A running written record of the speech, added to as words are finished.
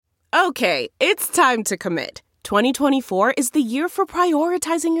Okay, it's time to commit. 2024 is the year for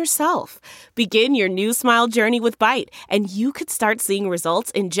prioritizing yourself. Begin your new smile journey with Byte, and you could start seeing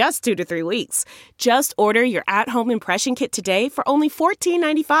results in just 2 to 3 weeks. Just order your at-home impression kit today for only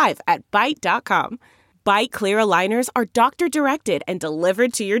 $14.95 at Byte.com. Byte Clear aligners are doctor-directed and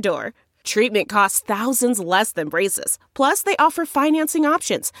delivered to your door. Treatment costs thousands less than braces. Plus, they offer financing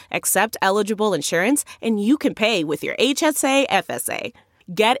options, accept eligible insurance, and you can pay with your HSA FSA.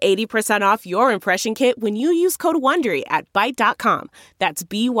 Get 80% off your impression kit when you use code WONDERY at Byte.com. That's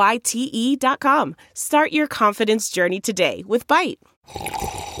BYTE.com. Start your confidence journey today with Byte.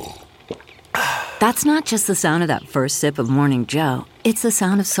 That's not just the sound of that first sip of Morning Joe. It's the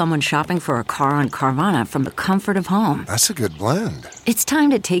sound of someone shopping for a car on Carvana from the comfort of home. That's a good blend. It's time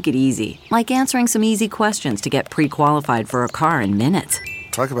to take it easy, like answering some easy questions to get pre-qualified for a car in minutes.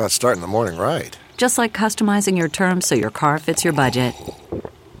 Talk about starting the morning right. Just like customizing your terms so your car fits your budget.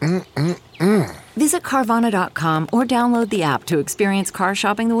 Visit Carvana.com or download the app to experience car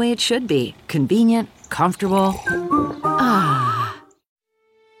shopping the way it should be. Convenient, comfortable.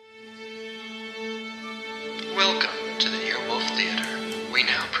 Welcome to the Earwolf Theater. We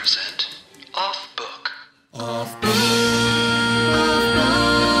now present Off Book. Off Book. Off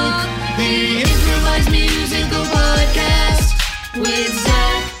Book. The improvised musical podcast with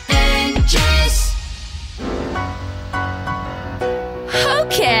Zach and Jess.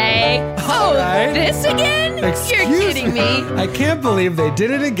 Okay. All right. This again? You're kidding me. I can't believe they did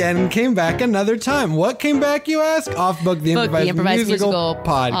it again and came back another time. What came back, you ask? Off Book, the improvised musical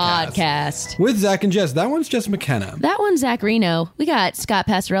podcast. With Zach and Jess. That one's Jess McKenna. That one's Zach Reno. We got Scott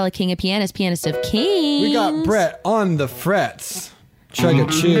Passarella, king of pianists, pianist of kings. We got Brett on the frets.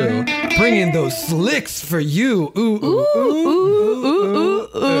 Chugga-choo. Bringing those slicks for you. Ooh, ooh, ooh, ooh,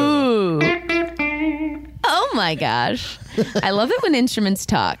 ooh, ooh. Oh my gosh. I love it when instruments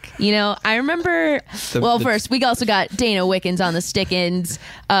talk. You know, I remember, first, we also got Dana Wickens on the stick-ins.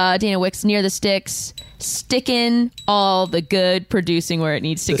 Dana Wicks near the sticks, sticking all the good, producing where it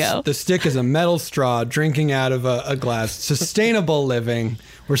needs to go. The stick is a metal straw, drinking out of a glass. Sustainable living.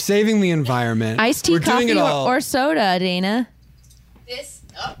 We're saving the environment. Iced tea, coffee, or soda, Dana?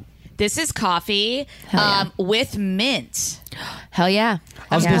 This is coffee with mint. Hell yeah.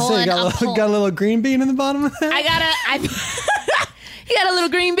 I was going to say, got a little green bean in the bottom of that? You got a little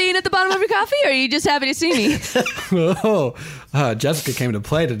green bean at the bottom of your coffee, or are you just happy to see me? Jessica came to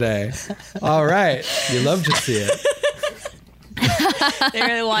play today. All right. You love to see it. They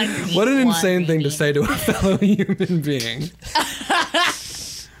really want to eat What an insane thing bean. to say to a fellow human being.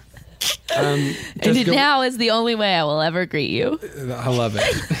 Jessica, now is the only way I will ever greet you. I love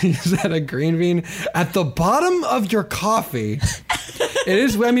it. Is that a green bean at the bottom of your coffee? It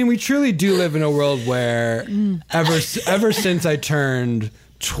is. I mean, we truly do live in a world where ever since I turned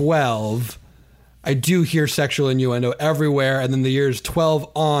 12, I do hear sexual innuendo everywhere, and then the years 12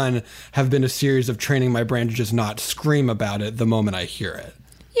 on have been a series of training my brain to just not scream about it the moment I hear it.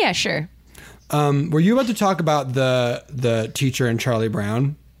 Yeah, sure. Were you about to talk about the teacher in Charlie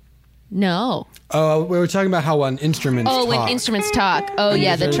Brown? No. Oh, we were talking about how when instruments talk. When instruments talk. Oh,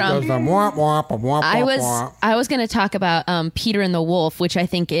 yeah, the trump. I was going to talk about Peter and the Wolf, which I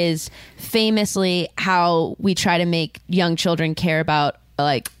think is famously how we try to make young children care about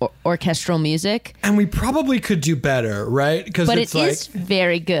like orchestral music. And we probably could do better, right? But it is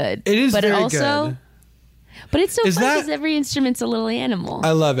very good. It is very also, good. But it's so fun because every instrument's a little animal.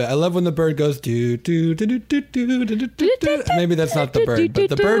 I love it. I love when the bird goes do do do do do do do do. Maybe that's not the bird, but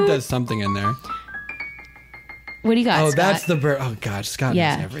the bird does something in there. What do you got, Scott? That's the bird. Oh, gosh, Scott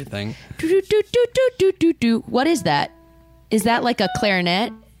knows everything. What is that? Is that like a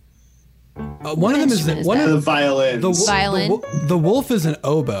clarinet? One of them is the violin. The wolf is an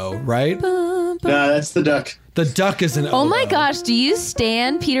oboe, right? No, that's the duck. The duck is an oboe. Oh my gosh, do you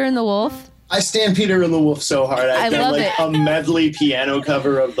stand Peter and the Wolf? I stand Peter and the Wolf so hard. I've done like a medley piano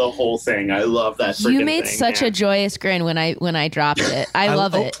cover of the whole thing. I love that freaking thing. You made such a joyous grin when I dropped it. I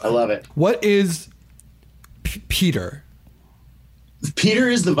love it. I love it. What is Peter? Peter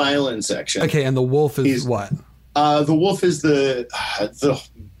is the violin section. Okay, and the wolf is what? The wolf is the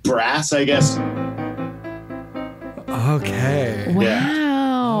brass, I guess. Okay. Wow.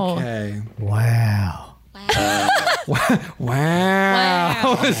 Yeah. Okay. Wow.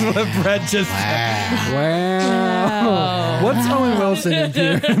 Wow. Is what Brett just said. Wow. What's Owen Wilson in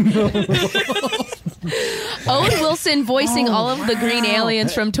Peter and the Wolf? Owen Wilson voicing all of the green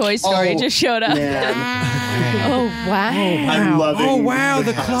aliens from Toy Story just showed up. Oh, wow. I'm loving Oh, wow,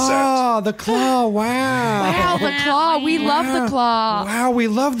 the concept. claw. The claw, wow. Wow, the claw. We love the claw. Wow, we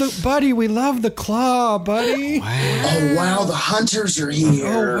love the claw, buddy. Oh, wow, the hunters are here.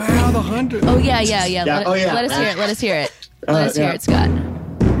 Oh, wow, the hunter. Oh, yeah. Let us hear it. Let us hear it, Scott.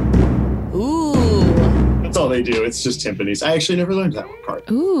 Ooh. That's all they do. It's just timpanis. I actually never learned that one part.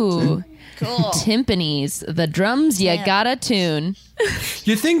 Ooh. Cool. Timpanis, the drums you gotta tune.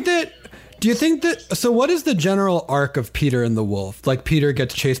 Do you think that, so what is the general arc of Peter and the wolf? Like Peter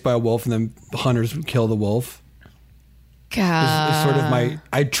gets chased by a wolf and then the hunters kill the wolf? God. Is sort of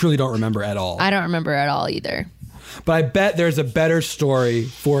I truly don't remember at all. I don't remember at all either. But I bet there's a better story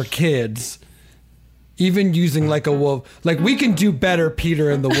for kids, even using like a wolf. Like we can do better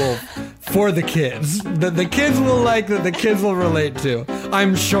Peter and the wolf for the kids. The kids will like, that the kids will relate to.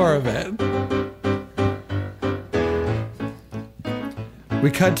 I'm sure of it. We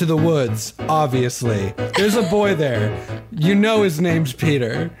cut to the woods, obviously. There's a boy there. You know his name's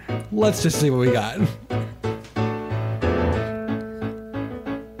Peter. Let's just see what we got.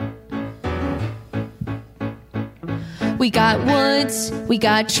 We got woods, we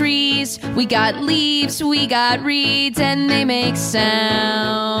got trees, we got leaves, we got reeds, and they make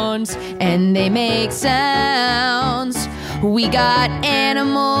sounds, We got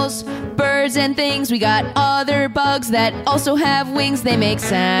animals, birds and things, we got other bugs that also have wings, they make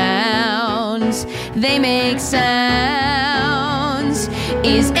sounds,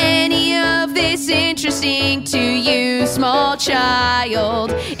 Is any of this interesting to you, small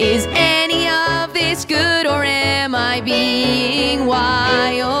child? Is any of this good, or am I being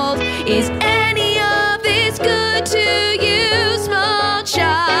wild? Is any of this good to you, small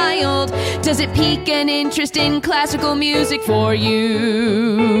child? Does it pique an interest in classical music for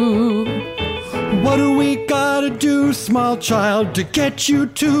you? What do we gotta do, small child, to get you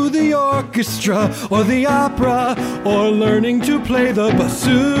to the orchestra or the opera or learning to play the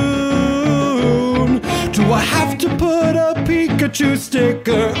bassoon? Do I have to put a Pikachu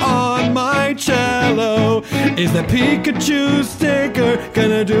sticker on my cello? Is the Pikachu sticker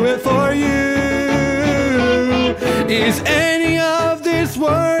gonna do it for you? Is any of this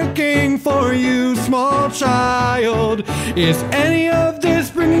working for you, small child? Is any of this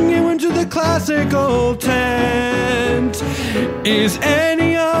bringing you into the classical tent? Is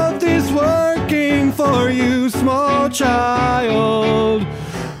any of this working for you, small child?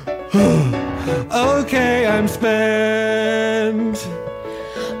 Okay, I'm spent.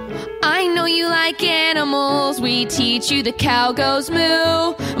 I know you like animals, we teach you the cow goes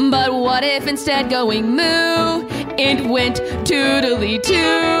moo. But what if instead going moo, it went toodly-too?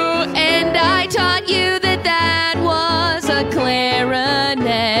 And I taught you that was a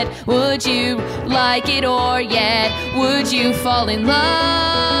clarinet. Would you like it, or yet would you fall in love?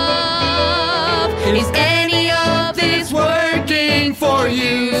 Is any of this working for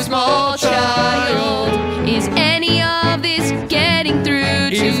you, small child? Is any of this getting through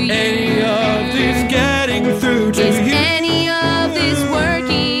to you? Is any of this getting through to Is you? any of this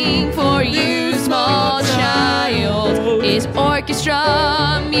working for you, small child? Is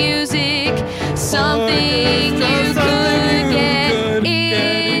orchestra music something you could get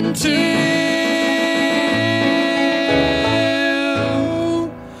into?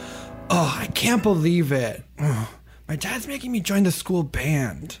 Oh, I can't believe it. My dad's making me join the school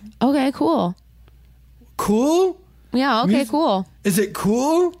band. Okay, cool. Cool? Yeah, okay, cool. Is it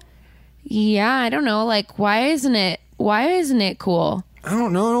cool? Yeah, I don't know. Like, why isn't it cool? I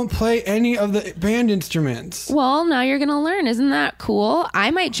don't know. I don't play any of the band instruments. Well, now you're gonna learn. Isn't that cool?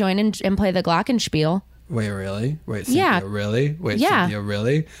 I might join and play the glockenspiel. Wait, really? Wait, Cynthia, Yeah. really? Wait, Yeah. Cynthia,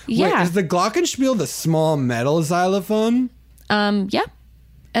 really? Yeah. Wait, is the glockenspiel the small metal xylophone? Yeah.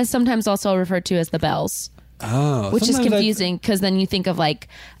 As sometimes also referred to as the bells. Oh. Which is sometimes confusing because then you think of like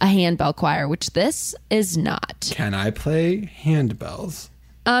a handbell choir, which this is not. Can I play handbells?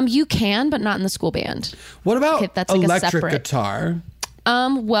 You can, but not in the school band. What about Okay, that's like a electric separate- guitar?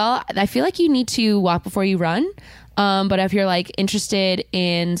 Well, I feel like you need to walk before you run. But if you're like interested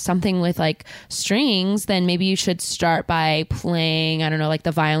in something with like strings, then maybe you should start by playing, I don't know, like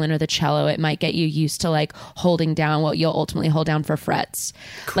the violin or the cello. It might get you used to like holding down what you'll ultimately hold down for frets.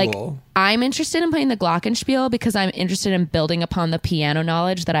 Like I'm interested in playing the glockenspiel because I'm interested in building upon the piano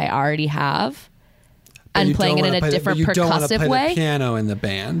knowledge that I already have. and playing it in a different you don't want to percussive play way. the piano in the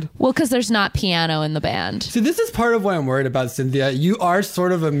band. Well, because there's not piano in the band. See, this is part of what I'm worried about, Cynthia. You are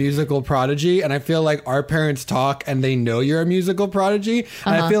sort of a musical prodigy, and I feel like our parents talk and they know you're a musical prodigy.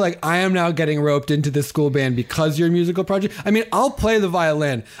 And I feel like I am now getting roped into the school band because you're a musical prodigy. I mean, I'll play the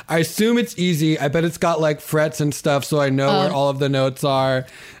violin. I assume it's easy. I bet it's got like frets and stuff, so I know where all of the notes are.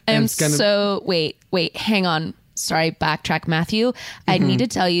 I'm wait, hang on. Sorry, backtrack, Matthew. I need to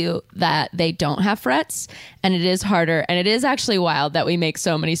tell you that they don't have frets, and it is harder, and it is actually wild that we make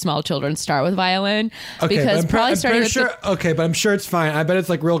so many small children start with violin. Okay, because but I'm sure it's fine. I bet it's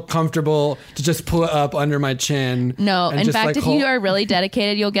like real comfortable to just pull it up under my chin. No, in just, fact, like, if you are really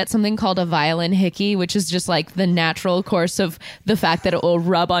dedicated, you'll get something called a violin hickey, which is just like the natural course of the fact that it will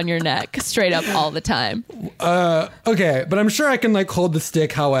rub on your neck straight up all the time. Okay, but I'm sure I can like hold the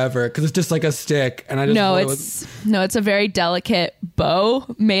stick, however, because it's just like a stick, and I just it's a very delicate bow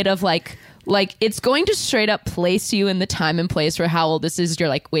made of like it's going to straight up place you in the time and place for how old this is. You're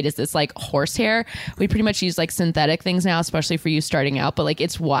like, wait, is this like horsehair? We pretty much use like synthetic things now, especially for you starting out, but like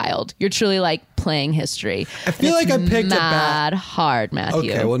it's wild. You're truly like playing history. I feel like I picked mad hard,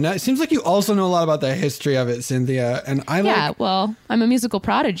 Matthew. Okay, well now it seems like you also know a lot about the history of it, Cynthia, and well, I'm a musical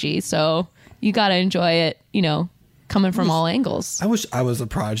prodigy, so you got to enjoy it, coming from all angles. I wish I was a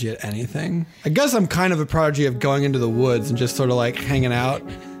prodigy at anything. I guess I'm kind of a prodigy of going into the woods and just sort of like hanging out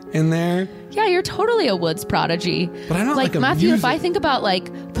in there. Yeah, you're totally a woods prodigy. But I'm not like a Matthew, if I think about like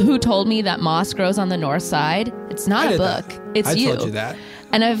who told me that moss grows on the north side, it's not a book. It's you. I told you that.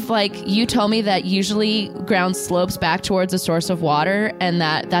 And if you told me that usually ground slopes back towards a source of water and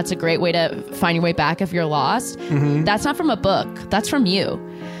that's a great way to find your way back if you're lost. That's not from a book. That's from you.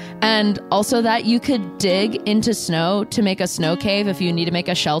 And also that you could dig into snow to make a snow cave if you need to make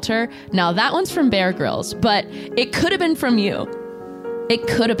a shelter. Now that one's from Bear Grylls, but it could have been from you. It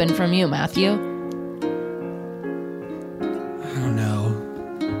could have been from you, Matthew. I don't know.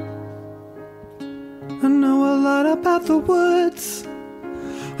 I know a lot about the woods.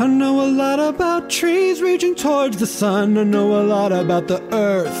 I know a lot about trees reaching towards the sun. I know a lot about the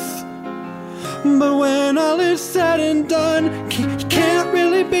earth. But when all is said and done, you can't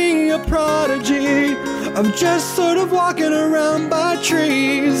really be a prodigy. I'm just sort of walking around by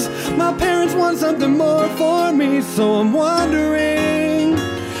trees. My parents want something more for me, so I'm wondering,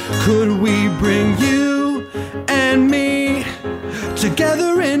 could we bring you and me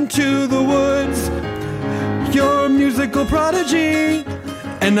together into the woods? You're a musical prodigy,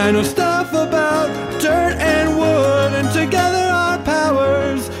 and I know stuff about dirt and wood, and together our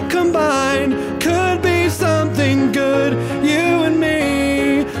powers combined could be something good. You and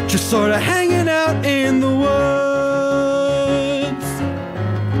me, just sort of hanging out in the woods.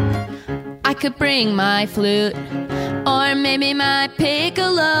 I could bring my flute, or maybe my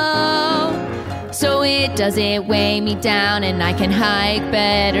piccolo, so it doesn't weigh me down and I can hike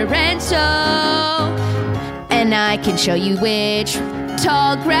better and so. And I can show you which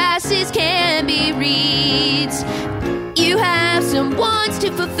tall grasses can be reeds. You have some wants to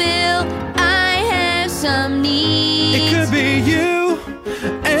fulfill, I have some needs. It could be you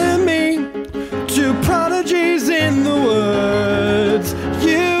and me, two prodigies in the woods.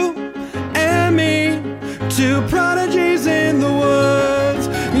 You and me, two prodigies in the woods.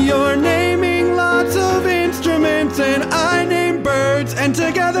 You're naming lots of instruments and I name birds, and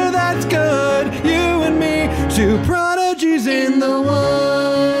together that's good. You and me, two prodigies in the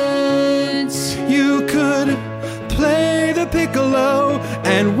woods. You could play the piccolo,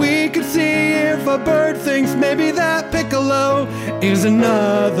 and we could see if a bird thinks maybe that piccolo is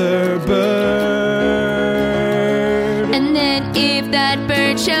another bird. And then if that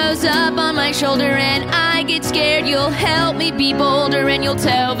bird shows up on my shoulder and I get scared, you'll help me be bolder, and you'll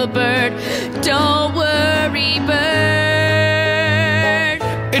tell the bird, don't worry, bird.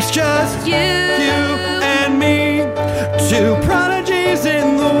 It's just you and me, two prodigies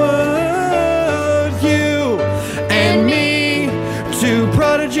in the woods. You and me, two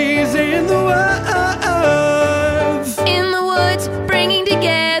prodigies in the woods. In the woods, bringing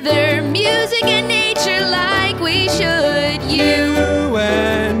together music and nature like we should. You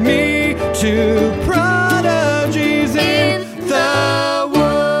and me, two prodigies in the woods.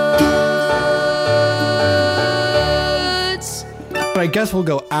 But I guess we'll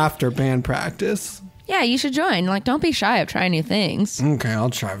go after band practice. Yeah, you should join. Like, don't be shy of trying new things. Okay, I'll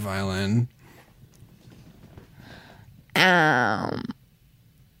try violin.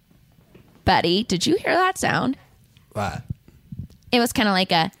 Buddy, did you hear that sound? What? It was kind of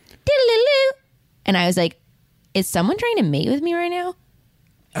like a diddle-loo. And I was like, is someone trying to mate with me right now?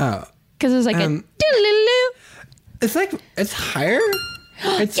 Oh. Because it was like a diddle-loo. It's like, it's higher.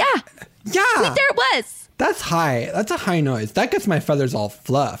 Yeah. Yeah. Wait, there it was. That's high. That's a high noise. That gets my feathers all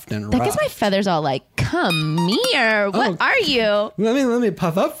fluffed and rough. That gets my feathers all like, come here. What are you? Let me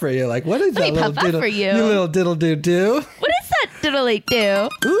puff up for you. Like, what is Let that me little puff up for you. You little diddle doo doo. What is that diddly do?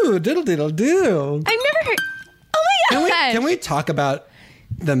 Ooh, diddle diddle doo. I've never heard. Oh my gosh. Can we talk about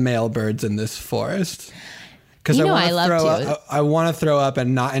the male birds in this forest? Because You know I love to. I want to throw up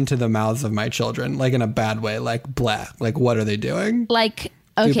and not into the mouths of my children, like in a bad way, like blah. Like, what are they doing? Like,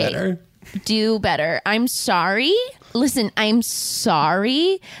 Do okay. better. Do better. I'm sorry. Listen, I'm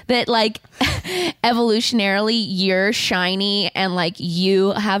sorry that like evolutionarily you're shiny and like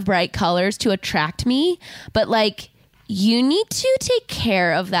you have bright colors to attract me, but like you need to take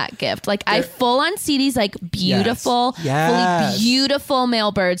care of that gift. Like I full on see these like beautiful, Yes. fully beautiful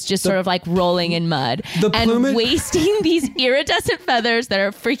male birds just sort of like rolling in mud The and plumage- wasting these iridescent feathers that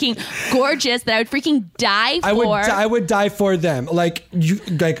are freaking gorgeous that I would freaking die for. I would die for them. Like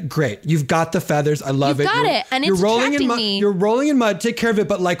great. You've got the feathers. I love You've it. got You're- it, and you're it's rolling in attracting mud. me. You're rolling in mud. Take care of it.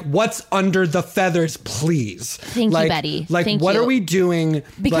 But like, what's under the feathers, please? Thank you, Betty. Like, Thank what you. are we doing?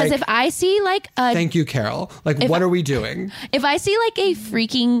 Because like, if I see like a thank you, Carol. Like, If what I- are we doing? If I see like a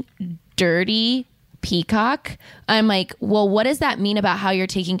freaking dirty peacock, I'm like, well, what does that mean about how you're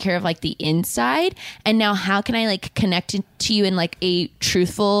taking care of like the inside? And now how can I like connect to you in like a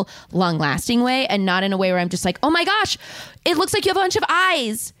truthful, long lasting way and not in a way where I'm just like, oh my gosh, it looks like you have a bunch of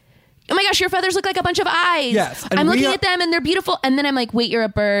eyes. Oh my gosh, your feathers look like a bunch of eyes. Yes, and I'm we looking are- at them and they're beautiful. And then I'm like, wait, you're a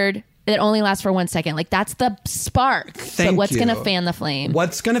bird that only lasts for 1 second. Like that's the spark. Thank but what's you. going to fan the flame?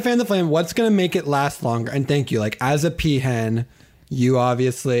 What's going to fan the flame? What's going to make it last longer? And thank you. Like, as a peahen, you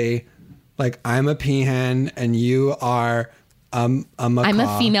obviously, like, I'm a peahen and you are a macaw. I'm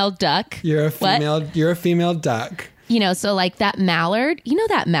a female duck. You're a What? female. You're a female duck. You know, so like that mallard, you know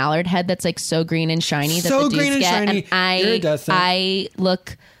that mallard head that's like so green and shiny that So the dudes green and get, shiny, iridescent. I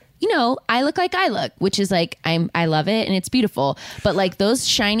look, you know, I look like I look, which is like I love it and it's beautiful. But like that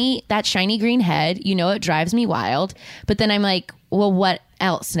shiny green head, you know, it drives me wild. But then I'm like, well, what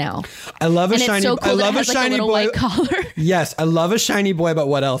else now? I love a And shiny. it's so cool I that love it has a like a shiny little boy. white collar. Yes, I love a shiny boy. But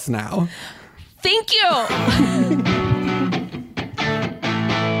what else now? Thank you.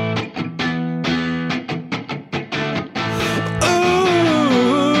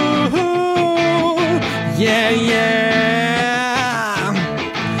 Yeah, yeah.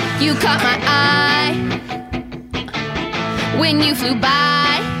 You caught my eye when you flew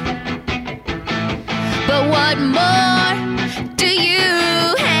by. But what more do you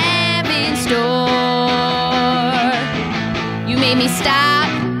have in store? You made me stop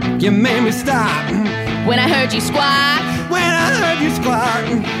You made me stop when I heard you squawk. when I heard you squawk.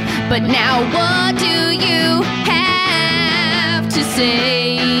 But now what do you have to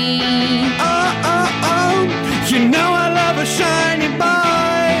say? Oh, oh, oh. You know I love a shiny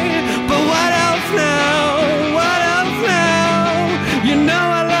boy. But what else now? What else now? You know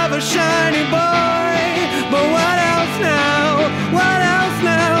I love a shiny boy. But what else now? What else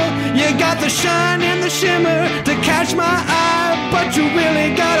now? You got the shine and the shimmer to catch my eye. But you really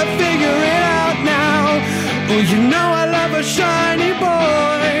gotta figure it out now. Oh, you know I love a shiny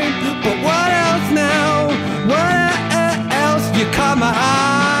boy. But what else now? What else? You caught my eye.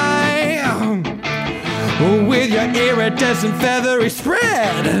 With your iridescent feathery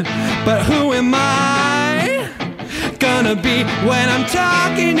spread. But who am I gonna be when I'm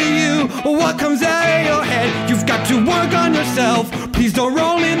talking to you? What comes out of your head? You've got to work on yourself. Please don't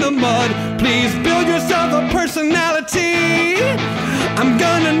roll in the mud. Please build yourself a personality. I'm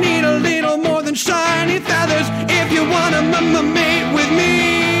gonna need a little more than shiny feathers if you wanna mate with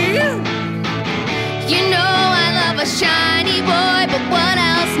me. You know I love a shiny boy, but what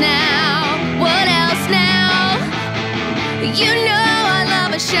else now? What else now? You know I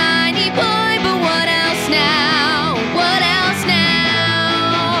love a shiny boy, but what else now? What else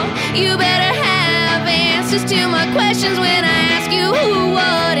now? You better have answers to my questions when I ask you who,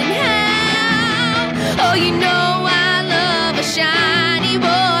 what, and how. Oh, you know I love a shiny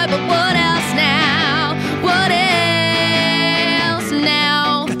boy, but what else now? What else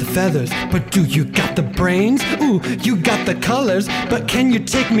now? Got the feathers, but do you got the brains? Ooh, you got the colors, but can you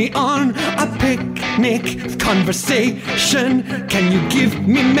take me on a picnic conversation? Can you give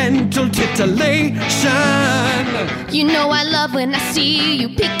me mental titillation? You know I love when I see you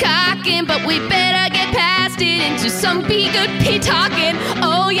peacocking, but we better get past it into some be good talking.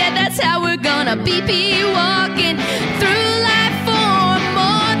 Oh yeah, that's how we're gonna be walking through life for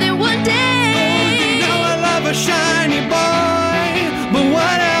more than one day. You know I love a shiny boy, but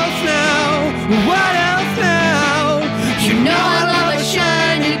what else now? What else now? You know I love a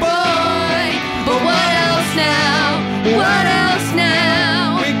shiny boy, but what else now? What else now?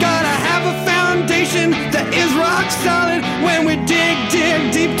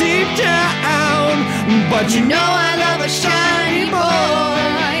 But you know I love a shiny boy.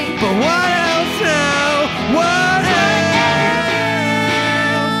 But what else now? What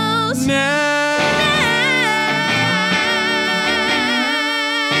else now?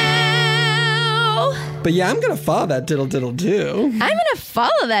 But yeah, I'm gonna follow that diddle diddle do. I'm gonna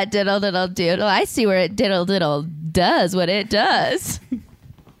follow that diddle diddle doodle. I see where it diddle diddle does what it does.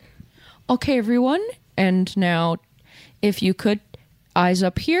 Okay, everyone, and now, if you could, eyes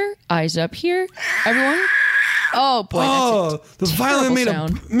up here, everyone. Oh boy, that's the violin made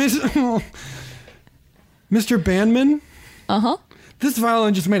sound. Mr. Bandman. Uh-huh. This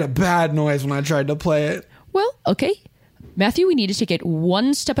violin just made a bad noise when I tried to play it. Well, okay. Matthew, we need to take it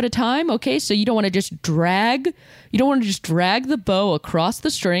one step at a time, okay? So you don't want to just drag the bow across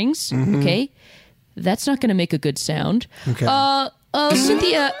the strings, okay? That's not going to make a good sound. Okay.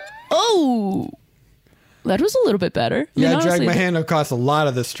 Cynthia, that was a little bit better. Yeah, I dragged my hand across a lot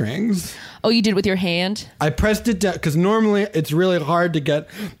of the strings. Oh, you did with your hand? I pressed it down, because normally it's really hard to get,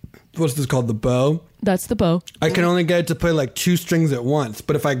 what's this called, the bow? That's the bow. I can only get it to play like 2 strings at once.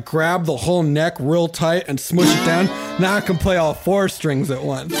 But if I grab the whole neck real tight and smush it down, now I can play all 4 strings at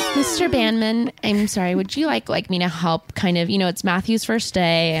once. Mr. Bandman, I'm sorry. Would you like me to help kind of, it's Matthew's first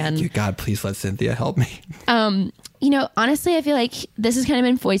day. And Thank you, God, please let Cynthia help me. Honestly, I feel like this has kind of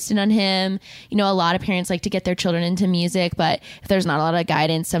been foisted on him. A lot of parents like to get their children into music, but if there's not a lot of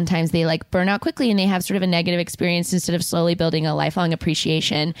guidance, sometimes they burn out quickly and they have sort of a negative experience instead of slowly building a lifelong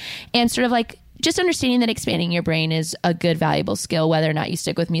appreciation and sort of just understanding that expanding your brain is a good, valuable skill, whether or not you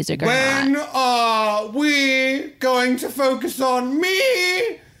stick with music or not. When are we going to focus on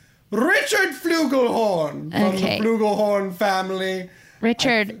me, Richard Flugelhorn, from the Flugelhorn family?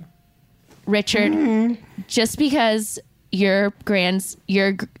 Richard, just because your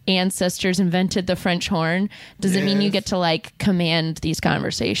ancestors invented the French horn doesn't mean you get to command these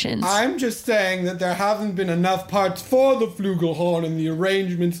conversations. I'm just saying that there haven't been enough parts for the Flugelhorn in the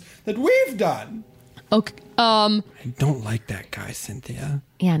arrangements that we've done. Okay. I don't like that guy, Cynthia.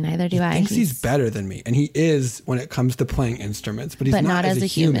 Yeah, neither do I. He thinks he's better than me, and he is when it comes to playing instruments, but he's not as a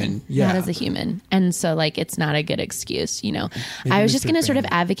human. Yeah. Not as a human. And so it's not a good excuse, I was just going to sort of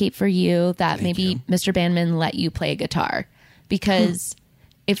advocate for you that maybe Mr. Bandman let you play guitar, because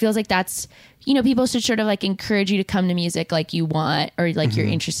it feels like that's, people should sort of encourage you to come to music like you want, or you're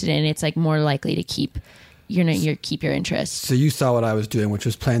interested in. It's more likely to keep keep your interest. So you saw what I was doing, which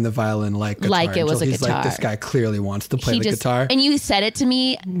was playing the violin like guitar. Like it was a guitar. This guy clearly wants to play the guitar. And you said it to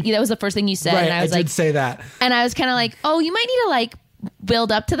me. That was the first thing you said. Right, and I was did say that. And I was kind of you might need to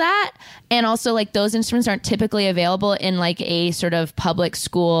build up to that. And also those instruments aren't typically available in a sort of public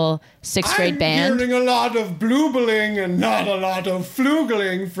school 6th grade band. I'm hearing a lot of bluebling and not a lot of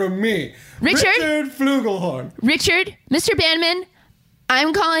flugling from me. Richard Flugelhorn. Richard, Mr. Bandman,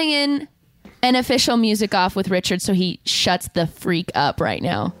 I'm calling in an official music off with Richard so he shuts the freak up right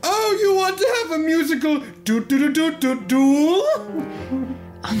now. Oh, you want to have a musical duel?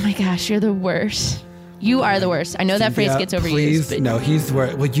 Oh my gosh, you're the worst. You are the worst. I know that phrase gets overused. Please, no, he's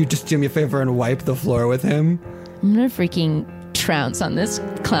where. Would you just do me a favor and wipe the floor with him? I'm gonna freaking trounce on this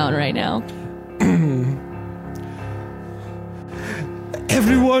clown right now.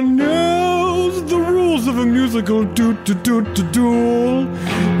 Everyone knows the rules of a musical duel.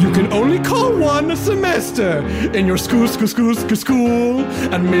 You can only call one a semester in your school.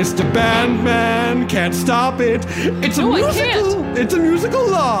 And Mr. Bandman can't stop it. It's a musical. It's a musical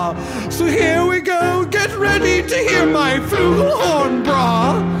law. So here we go. Get ready to hear my flugelhorn,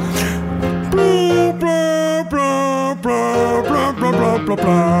 brah. Blah, blah, blah, blah, blah, blah, blah, blah,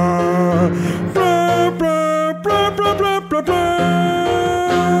 blah. Blah, blah, blah, blah, blah, blah,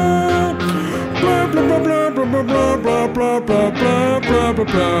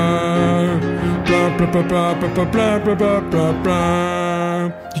 blah.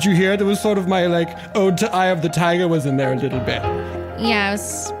 Did you hear? There was sort of my ode to Eye of the Tiger was in there a little bit. Yeah, I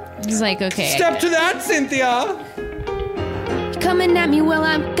was okay. Step to that, Cynthia. Coming at me while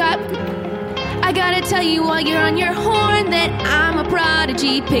I gotta tell you while you're on your horn that I'm a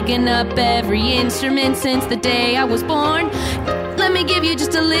prodigy, picking up every instrument since the day I was born. Let me give you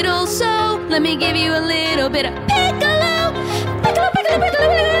just a little let me give you a little bit of piccolo.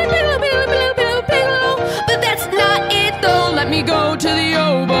 But that's not it though, let me go to the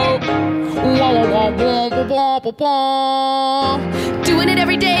oboe. Doing it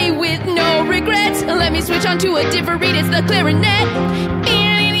every day with no regrets. Let me switch on to a different reed, it's the clarinet.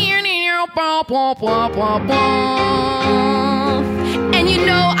 And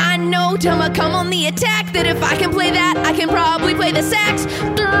I know Toma come on the attack, that if I can play that, I can probably play the sax.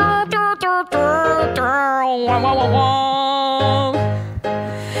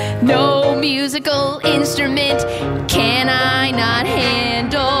 No musical instrument can I not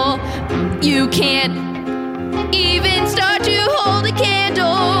handle? You can't even start to hold a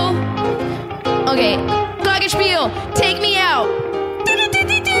candle. Okay, glockenspiel, take me out.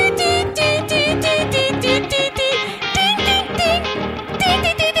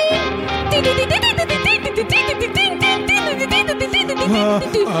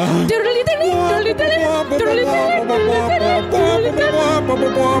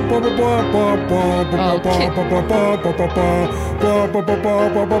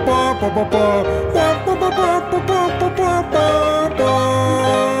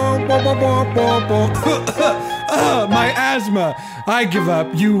 My asthma. I give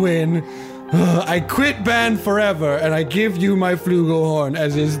up. You win. I quit band forever, and I give you my flugelhorn,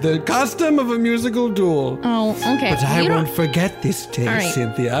 as is the custom of a musical duel. Oh, okay. But I won't forget this day, right.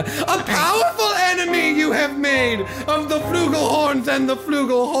 Cynthia. A powerful enemy you have made of the flugelhorns and the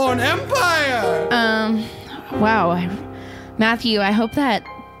flugelhorn empire. Wow. Matthew, I hope that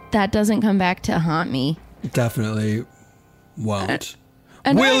doesn't come back to haunt me. Definitely won't.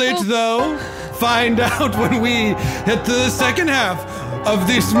 Will it, though? Find out when we hit the second half of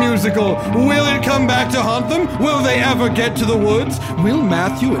this musical. Will it come back to haunt them? Will they ever get to the woods? Will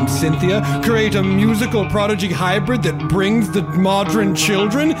Matthew and Cynthia create a musical prodigy hybrid that brings the modern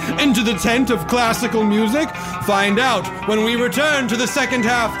children into the tent of classical music? Find out when we return to the second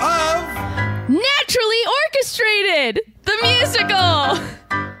half of... Naturally Orchestrated, the musical!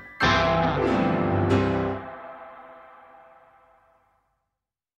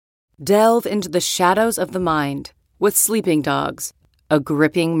 Delve into the shadows of the mind with Sleeping Dogs, a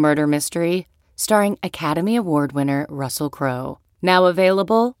gripping murder mystery starring Academy Award winner Russell Crowe. Now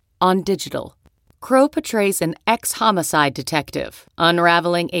available on digital. Crowe portrays an ex-homicide detective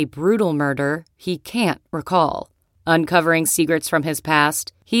unraveling a brutal murder he can't recall. Uncovering secrets from his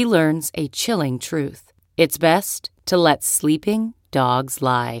past, he learns a chilling truth. It's best to let sleeping dogs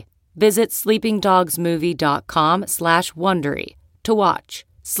lie. Visit sleepingdogsmovie.com/Wondery to watch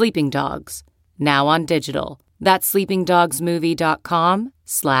Sleeping Dogs, now on digital. That's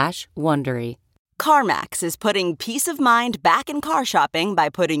sleepingdogsmovie.com/Wondery. CarMax is putting peace of mind back in car shopping by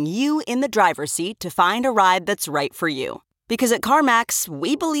putting you in the driver's seat to find a ride that's right for you. Because at CarMax,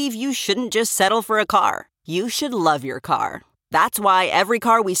 we believe you shouldn't just settle for a car. You should love your car. That's why every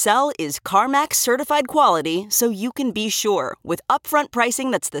car we sell is CarMax certified quality, so you can be sure with upfront pricing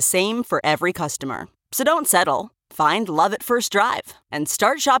that's the same for every customer. So don't settle. Find love at first drive and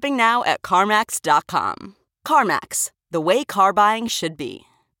start shopping now at CarMax.com. CarMax, the way car buying should be.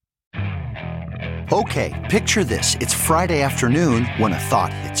 Okay, picture this. It's Friday afternoon when a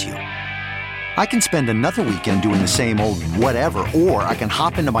thought hits you. I can spend another weekend doing the same old whatever, or I can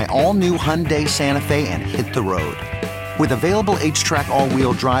hop into my all-new Hyundai Santa Fe and hit the road. With available H-Track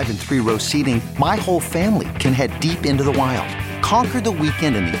all-wheel drive and 3-row seating, my whole family can head deep into the wild. Conquer the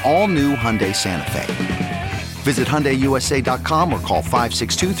weekend in the all-new Hyundai Santa Fe. Visit HyundaiUSA.com or call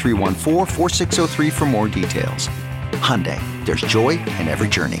 562-314-4603 for more details. Hyundai, there's joy in every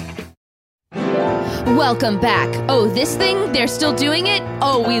journey. Welcome back. Oh, this thing? They're still doing it?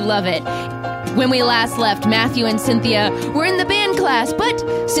 Oh, we love it. When we last left, Matthew and Cynthia were in the band class, but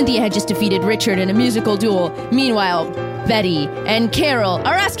Cynthia had just defeated Richard in a musical duel. Meanwhile, Betty and Carol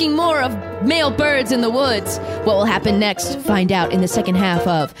are asking more of male birds in the woods. What will happen next? Find out in the second half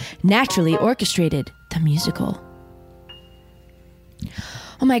of Naturally Orchestrated, the musical.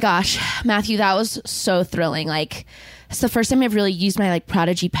 Oh my gosh, Matthew, that was so thrilling. Like, it's the first time I've really used my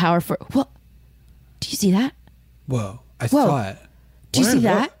prodigy power for... What? Do you see that? Whoa, I saw it. Do you see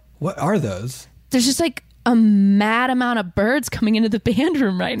that? What are those? There's just a mad amount of birds coming into the band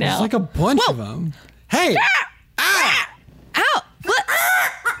room right now. There's a bunch of them. Hey! Ah! Ow! What?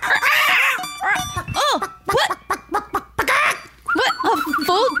 Oh! What? What?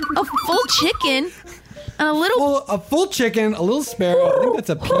 A full chicken and a full chicken, a little sparrow. I think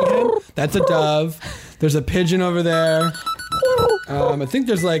that's a peahen. That's a dove. There's a pigeon over there. I think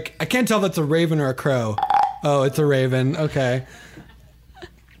there's I can't tell if that's a raven or a crow. Oh, it's a raven. Okay.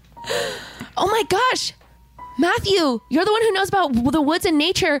 Oh my gosh. Matthew, you're the one who knows about the woods and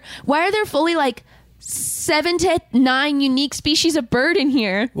nature. Why are there fully 7 to 9 unique species of bird in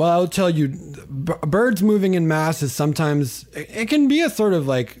here? Well, I'll tell you, birds moving in mass is sometimes, it can be a sort of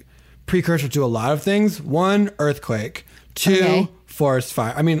precursor to a lot of things. 1, earthquake. 2, forest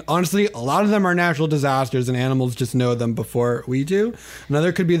fire. I mean, honestly, a lot of them are natural disasters and animals just know them before we do.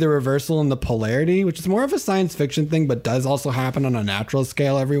 Another could be the reversal in the polarity, which is more of a science fiction thing, but does also happen on a natural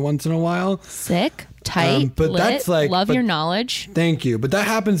scale every once in a while. Sick, tight, but lit, that's love your knowledge. Thank you. But that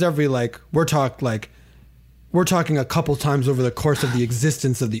happens every, we're talking we're talking a couple times over the course of the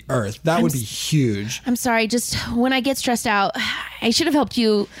existence of the Earth. That would be huge. I'm sorry. Just when I get stressed out, I should have helped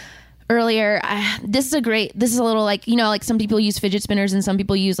you earlier. This is a little like, like some people use fidget spinners and some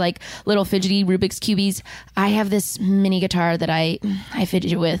people use like little fidgety Rubik's Cubies. I have this mini guitar that I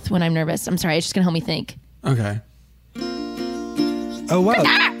fidget with when I'm nervous. I'm sorry. It's just going to help me think. Okay. Oh, wow.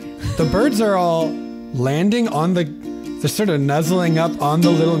 The birds are all landing on they're sort of nuzzling up on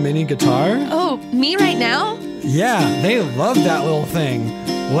the little mini guitar. Oh, me right now? Yeah, they love that little thing.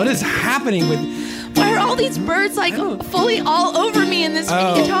 What is happening with... Why are all these birds like fully all over me in this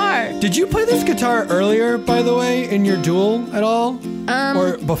mini guitar? Did you play this guitar earlier, by the way, in your duel at all?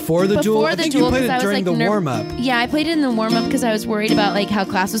 Or before the duel? I think you played it during the warm-up. Yeah, I played it in the warm-up because I was worried about like how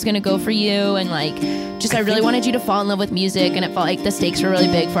class was going to go for you and like I really wanted you to fall in love with music, and it felt like the stakes were really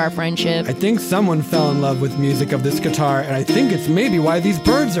big for our friendship. I think someone fell in love with music of this guitar, and I think it's maybe why these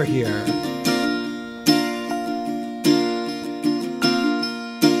birds are here.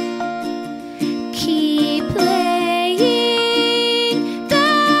 Keep playing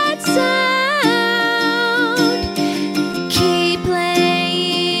that sound. Keep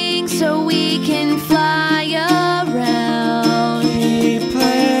playing so we can fly around. Keep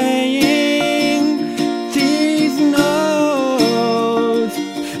playing these notes.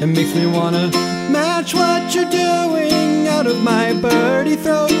 It makes me wanna match what you're doing out of my birdie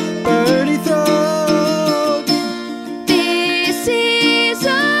throat, birdie throat. This is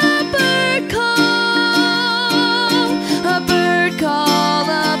a bird call, a bird call,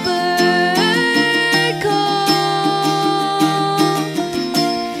 a bird call.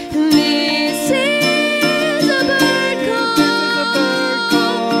 This is a bird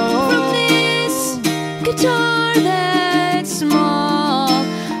call from this guitar that's small,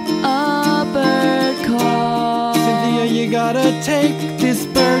 a bird call. Cynthia, you gotta take this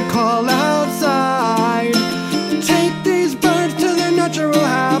bird call outside. Take these birds to their natural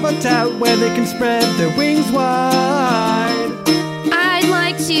habitat where they can spread their wings wide. I'd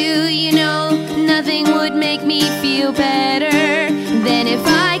like to, nothing would make me feel better than if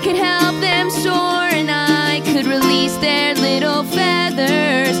I could help them soar and I could release their little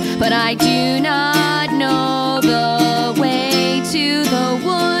feathers. But I do not know the way to the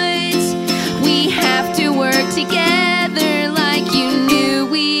woods. We have to work together like you knew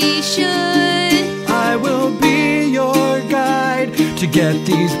we should. I will be your guide to get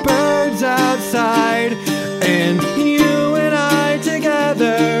these birds outside, and you and I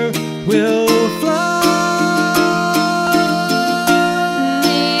together will fly.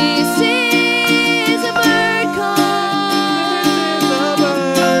 This is a bird call.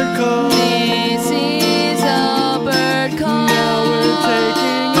 This is a bird call. Now we're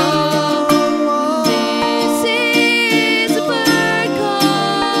taking a long walk. This is a bird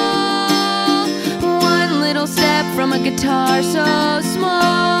call. One little step from a guitar so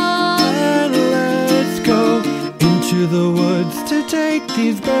small. And let's go into the woods to take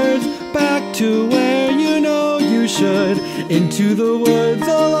these birds back to where you know you should. Into the woods,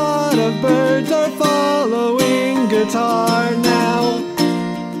 a lot of birds are following guitar now.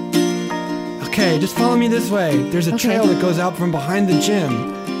 Okay, just follow me this way. There's a trail that goes out from behind the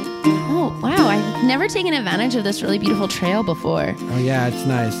gym. Oh, wow. I've never taken advantage of this really beautiful trail before. Oh yeah, it's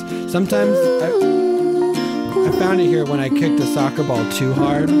nice. Sometimes I found it here when I kicked a soccer ball too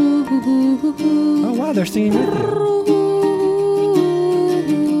hard. Oh wow, they're singing with you.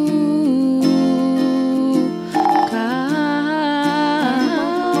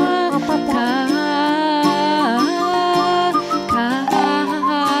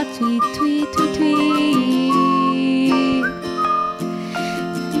 Tweet, tweet, tweet, tweet.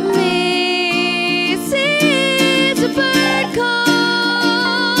 This is a bird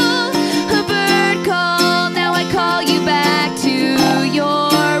call, a bird call. Now I call you back to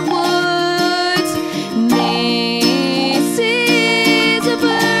your woods. This is a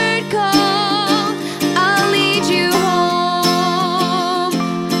bird call. I'll lead you home.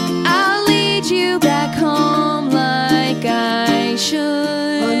 I'll lead you back home like I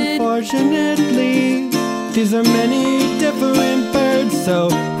should. Unfortunately, these are many different birds, so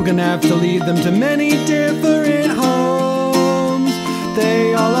we're gonna have to lead them to many different homes.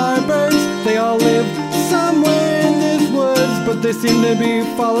 They all are birds, they all live somewhere in this woods, but they seem to be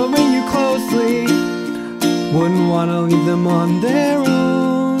following you closely. Wouldn't wanna leave them on their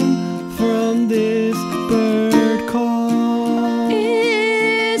own from this bird call.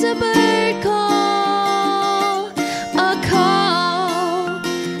 Is a bird call, a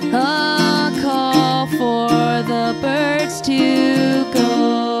call for the birds to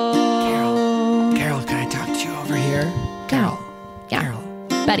go. Carol, can I talk to you over here? Carol. Yeah. Carol.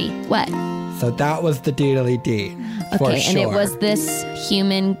 Buddy, what? So that was the deedly dee. For Okay, sure. and it was this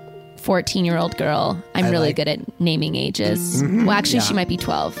human 14-year-old girl. I'm really like- good at naming ages. Mhm. Well, actually, Yeah. she might be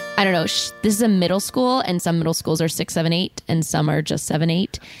 12. I don't know. This is a middle school, and some middle schools are 6, 7, 8, and some are just 7,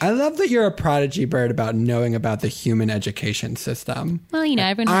 8. I love that you're a prodigy bird about knowing about the human education system. Well, you know,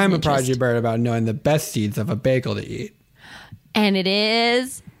 everyone has I'm an a interest. prodigy bird about knowing the best seeds of a bagel to eat. And it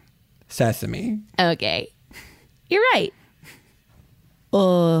is... Sesame. Okay. You're right.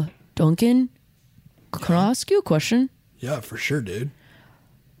 Duncan, can I ask you a question? Yeah, for sure, dude.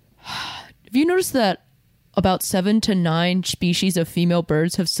 Have you noticed that about 7 to 9 species of female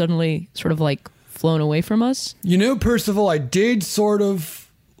birds have suddenly sort of like flown away from us? You know, Percival, I did sort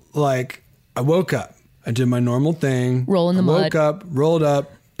of like, I woke up. I did my normal thing. Roll in the mud. Woke up, rolled up,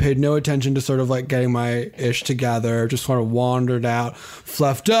 paid no attention to sort of like getting my ish together, just sort of wandered out,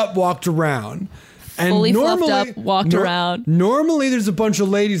 fluffed up, walked around. And Fully fluffed up, walked around. Normally, there's a bunch of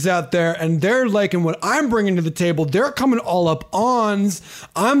ladies out there, and they're liking what I'm bringing to the table. They're coming all up ons.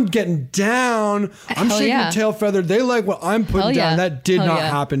 I'm getting down. I'm Hell shaking yeah. a tail feather. They like what I'm putting Hell down. yeah. That did Hell not yeah.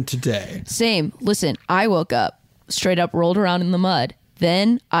 happen today. Same. Listen, I woke up, straight up rolled around in the mud.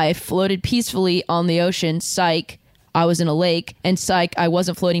 Then I floated peacefully on the ocean. Psych. I was in a lake, and psych, I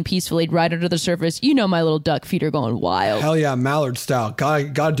wasn't floating peacefully right under the surface. You know my little duck feet are going wild. Hell yeah, Mallard style.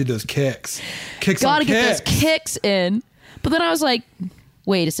 Gotta do those kicks. Kicks Gotta on get kicks. those kicks in. But then I was like,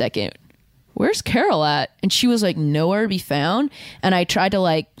 wait a second. Where's Carol at? And she was like nowhere to be found. And I tried to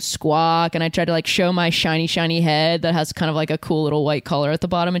like squawk, and I tried to like show my shiny, shiny head that has kind of like a cool little white collar at the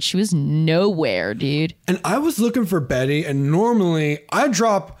bottom. And she was nowhere, dude. And I was looking for Betty, and normally I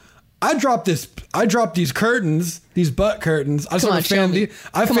drop these curtains, these butt curtains. I sort of fan these.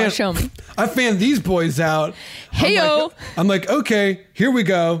 Show me. I fan these boys out. Heyo. I'm like, okay, here we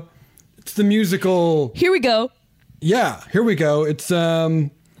go. It's the musical. Here we go. Yeah, here we go. It's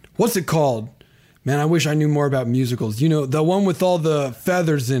what's it called? Man, I wish I knew more about musicals. You know, the one with all the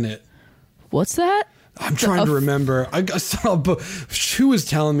feathers in it. What's that? I'm trying to remember. I saw, who was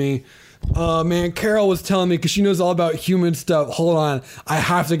telling me? Man, Carol was telling me because she knows all about human stuff. Hold on, I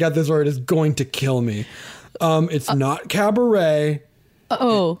have to get this or it is going to kill me. It's not Cabaret.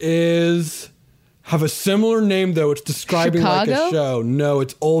 Oh, it is have a similar name though. It's describing like Chicago? a show. No,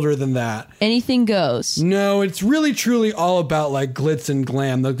 it's older than that. Anything goes. No, it's really truly all about like glitz and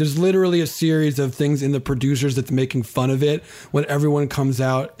glam. Like, there's literally a series of things in the producers that's making fun of it when everyone comes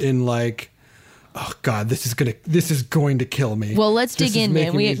out in like. Oh God, this is going to kill me. Well, let's dig in,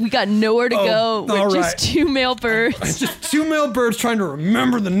 man. We got nowhere to go with just two male birds. It's just two male birds trying to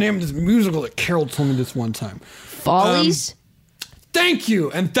remember the name of this musical that Carol told me this one time. Follies? Thank you.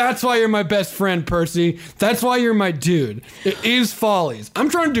 And that's why you're my best friend, Percy. That's why you're my dude. It is Follies. I'm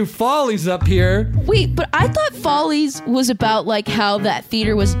trying to do Follies up here. Wait, but I thought Follies was about like how that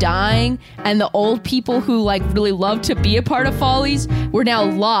theater was dying and the old people who like really loved to be a part of Follies were now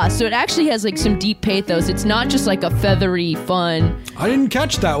lost. So it actually has like some deep pathos. It's not just like a feathery fun. I didn't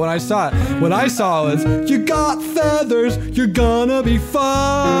catch that when I saw it. What I saw was, you got feathers, you're gonna be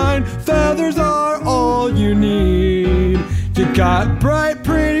fine. Feathers are all you need. You got bright,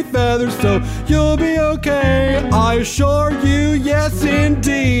 pretty feathers, so you'll be okay. I assure you, yes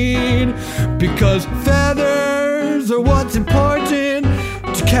indeed. Because feathers are what's important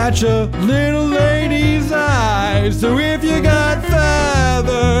to catch a little lady's eye. So if you got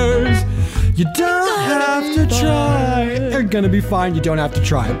feathers, you don't have to try. You're gonna be fine. You don't have to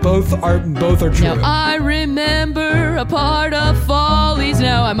try. Both are true. Now I remember a part of Follies.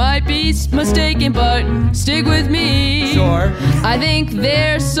 Now I might be mistaken, but stick with me. Sure. I think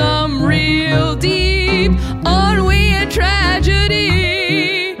there's some real deep ennui and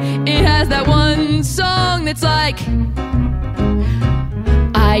tragedy. It has that one song that's like,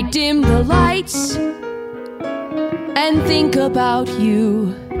 I dim the lights and think about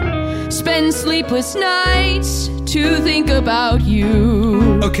you. Spend sleepless nights to think about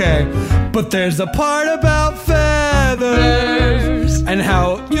you. Okay, but there's a part about feathers and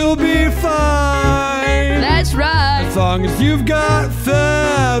how you'll be fine. That's right. As long as you've got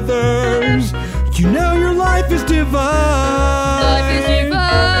feathers, you know your life is divine. Life is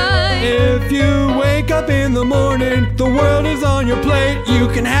divine. If you wake up in the morning, the world is on your plate. You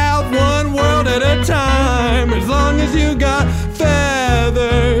can have one world at a time. As long as you got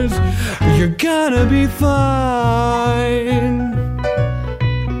feathers, you're gonna be fine.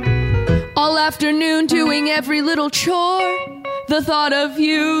 All afternoon doing every little chore. The thought of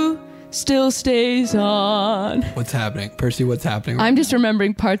you still stays on. What's happening? Percy, what's happening? I'm just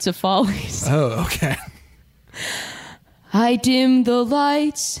remembering parts of Follies. Oh, okay. I dim the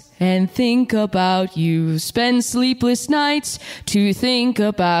lights and think about you. Spend sleepless nights to think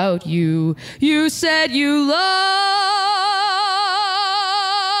about you. You said you loved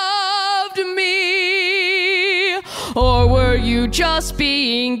me, or were you just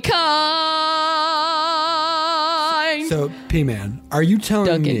being kind? So, P-Man, are you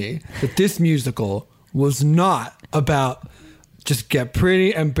telling me that this musical was not about just get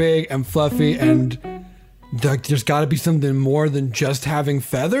pretty and big and fluffy and there's got to be something more than just having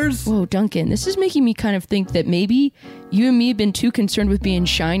feathers? Whoa, Duncan, this is making me kind of think that maybe you and me have been too concerned with being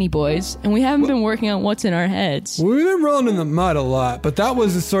shiny boys, and we haven't been working on what's in our heads. We've been rolling in the mud a lot, but that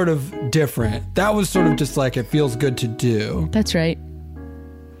was sort of different. That was sort of just like it feels good to do. That's right.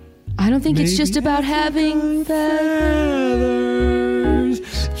 I don't think it's just about having feathers.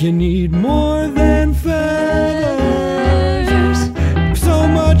 You need more than feathers. So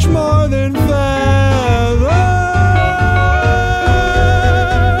much more than feathers.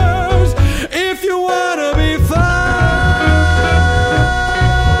 If you want to be fine.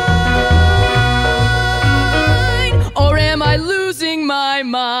 Or am I losing my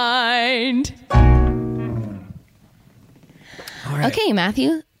mind? All right. Okay,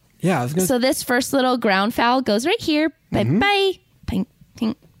 Matthew. Yeah, I was gonna... So this first little ground foul goes right here. Bye-bye. Ping,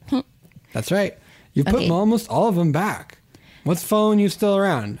 ping, ping. That's right. You put almost all of them back. What's following you still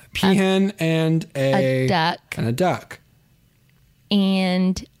around? Peahen and a duck. And a duck.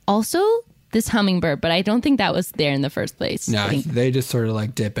 And also this hummingbird, but I don't think that was there in the first place. No, they just sort of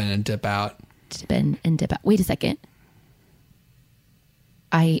like dip in and dip out. Dip in and dip out. Wait a second.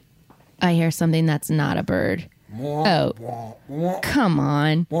 I hear something that's not a bird. Oh, come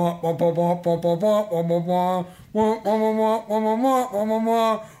on. Oh,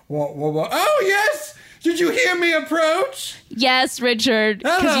 yes! Did you hear me approach? Yes, Richard.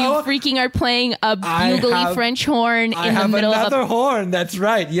 Because you freaking are playing a bugly French horn I in the middle of another horn. That's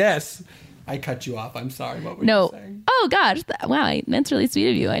right. Yes. I cut you off. I'm sorry. What were you saying? Oh, gosh. Wow. That's really sweet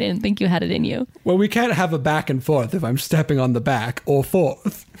of you. I didn't think you had it in you. Well, we can't have a back and forth if I'm stepping on the back or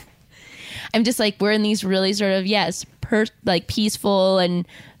forth. I'm just like, we're in these really sort of, like peaceful and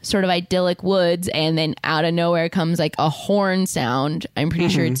sort of idyllic woods. And then out of nowhere comes like a horn sound. I'm pretty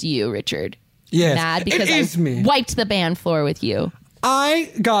sure it's you, Richard. Yes, mad because it is me. Wiped the band floor with you.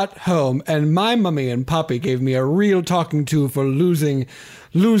 I got home and my mummy and puppy gave me a real talking to for losing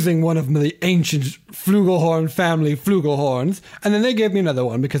one of the ancient flugelhorn family flugelhorns. And then they gave me another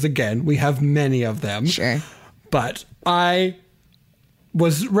one because, again, we have many of them. Sure. But I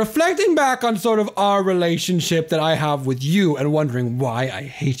was reflecting back on sort of our relationship that I have with you and wondering why I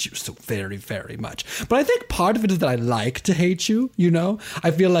hate you so very, very much. But I think part of it is that I like to hate you, you know?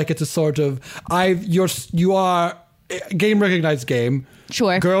 I feel like it's a sort of, you are game recognized game.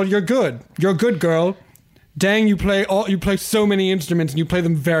 Sure. Girl, you're good. You're a good girl. Dang, you play so many instruments and you play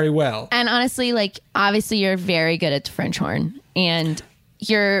them very well. And honestly, like, obviously you're very good at the French horn. And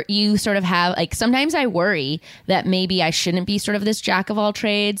you sort of have, like, sometimes I worry that maybe I shouldn't be sort of this jack of all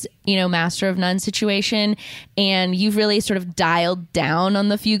trades, you know, master of none situation. And you've really sort of dialed down on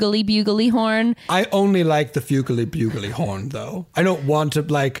the fugly bugly horn. I only like the fugly bugly horn, though. I don't want to,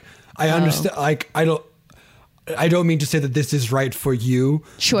 like, I understand, like, I don't mean to say that this is right for you.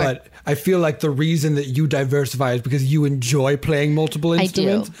 Sure. But I feel like the reason that you diversify is because you enjoy playing multiple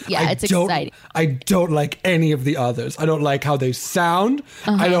instruments. I do. Yeah, it's exciting. I don't like any of the others. I don't like how they sound.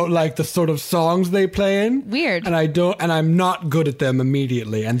 I don't like the sort of songs they play in. Weird. And I'm not good at them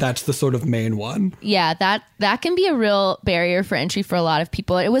immediately. And that's the sort of main one. Yeah, that can be a real barrier for entry for a lot of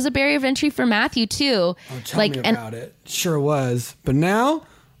people. It was a barrier of entry for Matthew too. Oh, tell me about it. Sure was. But now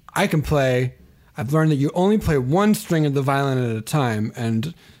I can play. I've learned that you only play one string of the violin at a time,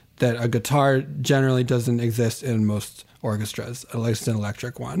 and that a guitar generally doesn't exist in most orchestras, at least an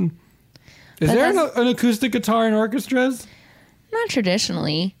electric one. Is there an acoustic guitar in orchestras? Not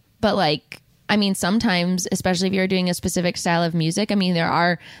traditionally, but like, I mean, sometimes, especially if you're doing a specific style of music, I mean, there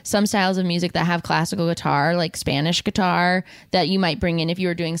are some styles of music that have classical guitar, like Spanish guitar, that you might bring in if you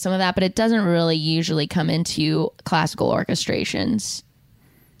were doing some of that, but it doesn't really usually come into classical orchestrations.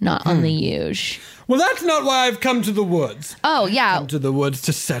 Not on the huge. Well, that's not why I've come to the woods. Oh, yeah. I've come to the woods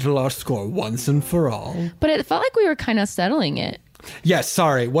to settle our score once and for all. But it felt like we were kind of settling it. Yes,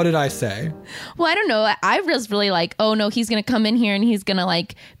 sorry. What did I say? Well, I don't know. I was really like, oh, no, he's going to come in here and he's going to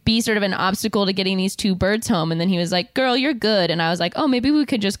like be sort of an obstacle to getting these two birds home. And then he was like, girl, you're good. And I was like, oh, maybe we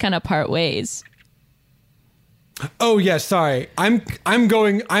could just kind of part ways. Oh, yeah, sorry. I'm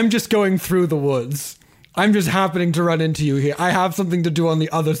just going through the woods. I'm just happening to run into you here. I have something to do on the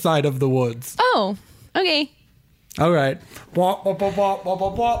other side of the woods. Oh, okay. All right. Wow, Wow,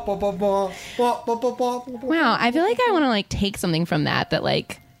 I feel like I want to like take something from that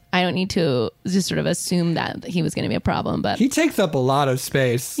like I don't need to just sort of assume that he was going to be a problem, but he takes up a lot of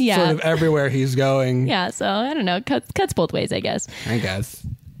space, sort of everywhere he's going. Yeah, so I don't know, cuts both ways, I guess.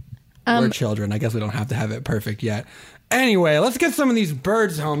 We're children. I guess we don't have to have it perfect yet. Anyway, let's get some of these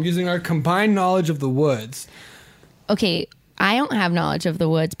birds home using our combined knowledge of the woods. Okay, I don't have knowledge of the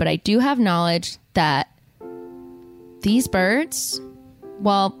woods, but I do have knowledge that these birds,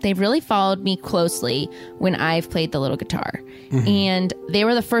 well, they've really followed me closely when I've played the little guitar. Mm-hmm. And they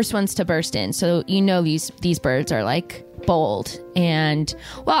were the first ones to burst in. So, these birds are like bold. And,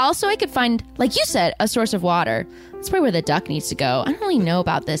 well, also I could find, like you said, a source of water. That's probably where the duck needs to go. I don't really know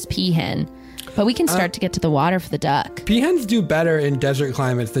about this peahen, but we can start to get to the water for the duck. Peahens do better in desert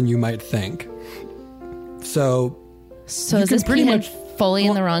climates than you might think. So is this peahen fully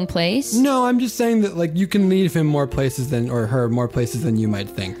in the wrong place? No, I'm just saying that like you can leave him more places than you might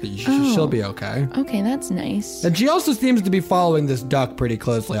think. That she'll be okay. Okay, that's nice. And she also seems to be following this duck pretty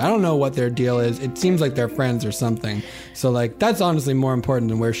closely. I don't know what their deal is. It seems like they're friends or something. So like that's honestly more important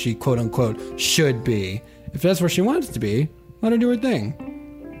than where she quote unquote should be. If that's where she wants to be, let her do her thing.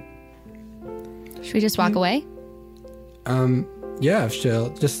 Should we just walk away? Yeah, she'll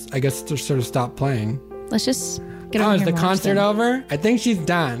just, I guess, to sort of stop playing. Let's just get over here. Is the concert over? I think she's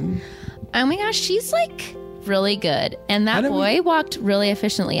done. Oh my gosh, she's like really good. And that boy walked really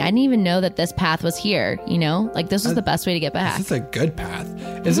efficiently. I didn't even know that this path was here, Like this was the best way to get back. This is a good path.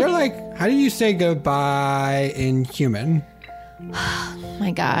 Is there like, how do you say goodbye in human? Oh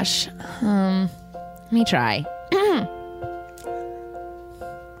my gosh. Let me try.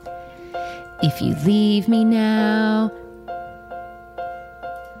 If you leave me now,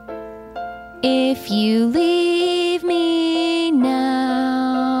 if you leave me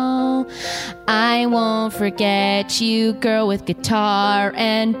now, I won't forget you, girl with guitar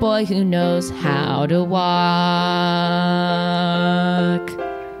and boy who knows how to walk.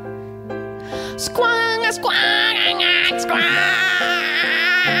 Squawk, squawk, squawk.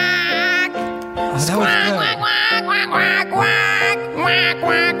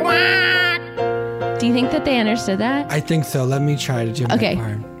 Do you think that they understood that? I think so. Let me try to do my okay.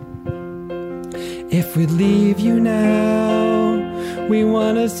 part. If we leave you now, we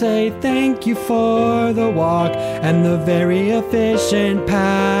want to say thank you for the walk and the very efficient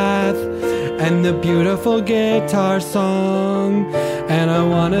path and the beautiful guitar song. And I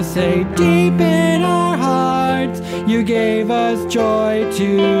want to say deep in our hearts, you gave us joy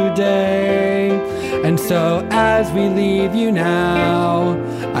today. And so as we leave you now,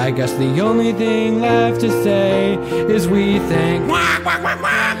 I guess the only thing left to say is we thank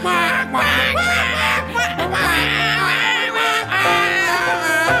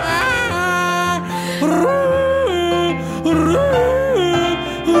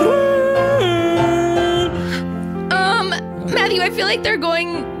Matthew, I feel like they're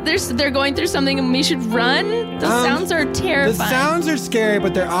going through something and we should run. The sounds are terrifying. The sounds are scary,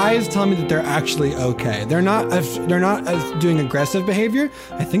 but their eyes tell me that they're actually okay. They're not doing aggressive behavior.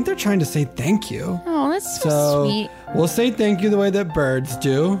 I think they're trying to say thank you. Oh, that's so sweet. We'll say thank you the way that birds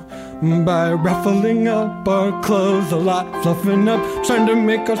do. By ruffling up our clothes a lot, fluffing up, trying to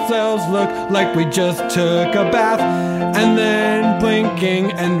make ourselves look like we just took a bath, and then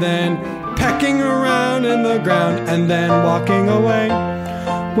blinking, and then pecking around in the ground, and then walking away.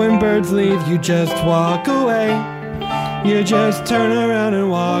 When birds leave, you just walk away. You just turn around and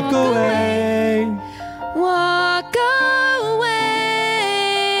walk away. Walk away.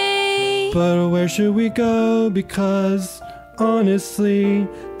 But where should we go? Because honestly,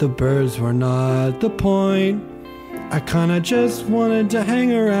 the birds were not the point. I kinda just wanted to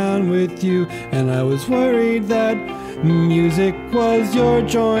hang around with you, and I was worried that music was your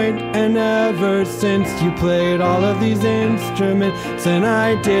joint. And ever since you played all of these instruments and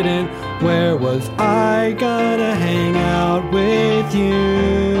I didn't, where was I gonna hang out with you?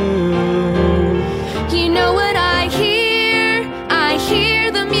 You know what I hear? I hear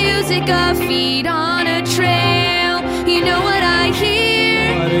the music of feet on a trail. You know what I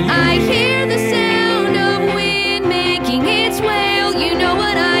hear? I hear the sound of wind making its wail. You know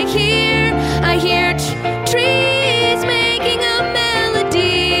what I hear? I hear trees making a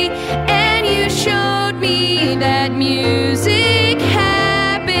melody. And you showed me that music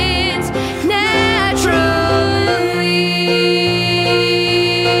happens naturally.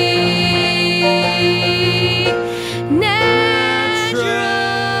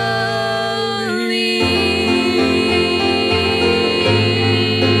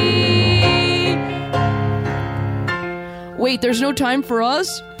 Wait, there's no time for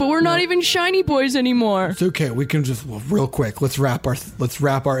us? But we're not even shiny boys anymore. It's okay. We can just, real quick, let's wrap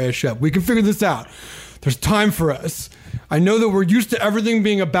our ish up. We can figure this out. There's time for us. I know that we're used to everything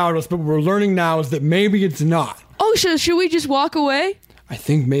being about us, but what we're learning now is that maybe it's not. Oh, should we just walk away? I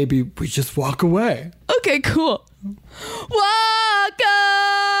think maybe we just walk away. Okay, cool. Walk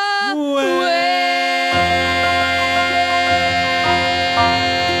away.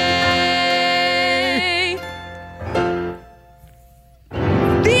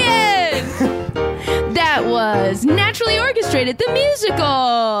 The end. That was Naturally Orchestrated, the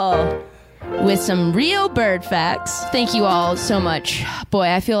musical. With some real bird facts. Thank you all so much. Boy,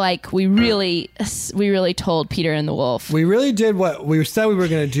 I feel like we really told Peter and the Wolf. We really did what we said we were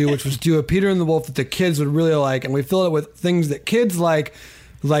going to do, which was do a Peter and the Wolf that the kids would really like, and we filled it with things that kids like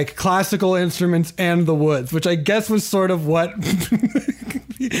classical instruments and the woods, which I guess was sort of what Peter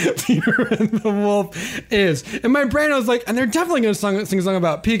and the Wolf is. In my brain, I was like, and they're definitely going to sing a song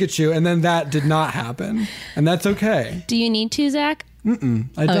about Pikachu, and then that did not happen, and that's okay. Do you need to, Zach? I don't.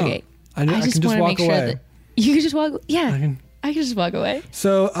 Okay. I can just walk away. Sure that you can just walk. Yeah, I can just walk away.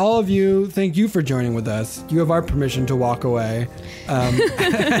 So all of you, thank you for joining with us. You have our permission to walk away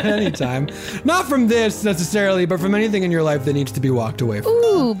at any time. Not from this necessarily, but from anything in your life that needs to be walked away from.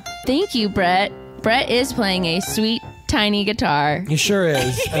 Ooh, thank you, Brett. Brett is playing a sweet, tiny guitar. He sure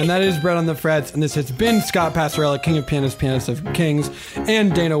is. And that is Brett on the frets. And this has been Scott Passarella, King of Pianists, Pianist of Kings,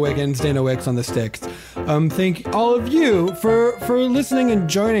 and Dana Wiggins, Dana Wicks on the sticks. Thank all of you for listening and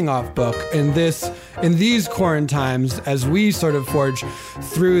joining Off Book in these quarantines as we sort of forge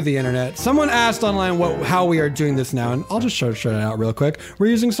through the internet. Someone asked online how we are doing this now, and I'll just shout it out real quick. We're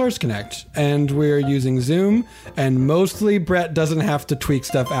using Source Connect, and we're using Zoom, and mostly Brett doesn't have to tweak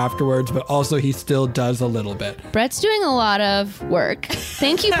stuff afterwards, but also he still does a little bit. Brett's doing a lot of work.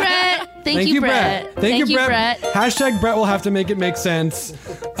 Thank you, Brett. Thank you, Brett. Thank you, Brett. Hashtag Brett will have to make it make sense.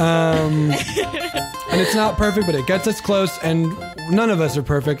 And it's not perfect, but it gets us close, and none of us are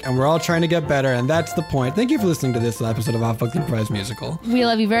perfect, and we're all trying to get better, and that's the point. Thank you for listening to this episode of Off Book, the Improvised Musical. We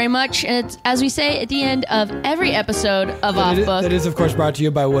love you very much, and it's, as we say at the end of every episode of Off Book. That is, of course, brought to you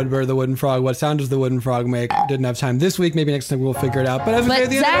by Woodbird, the Wooden Frog. What sound does the Wooden Frog make? Didn't have time this week. Maybe next time we'll figure it out. But as we say at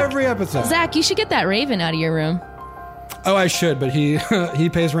the end of every episode. Zach, you should get that raven out of your room. Oh, I should, but he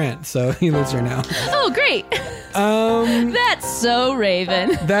pays rent, so he lives here now. Oh, great. That's so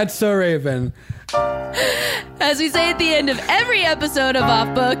Raven. That's so Raven. As we say at the end of every episode of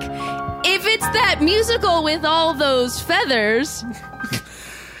Off Book, if it's that musical with all those feathers,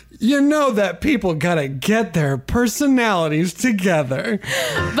 you know that people gotta get their personalities together.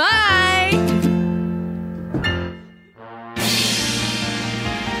 Bye.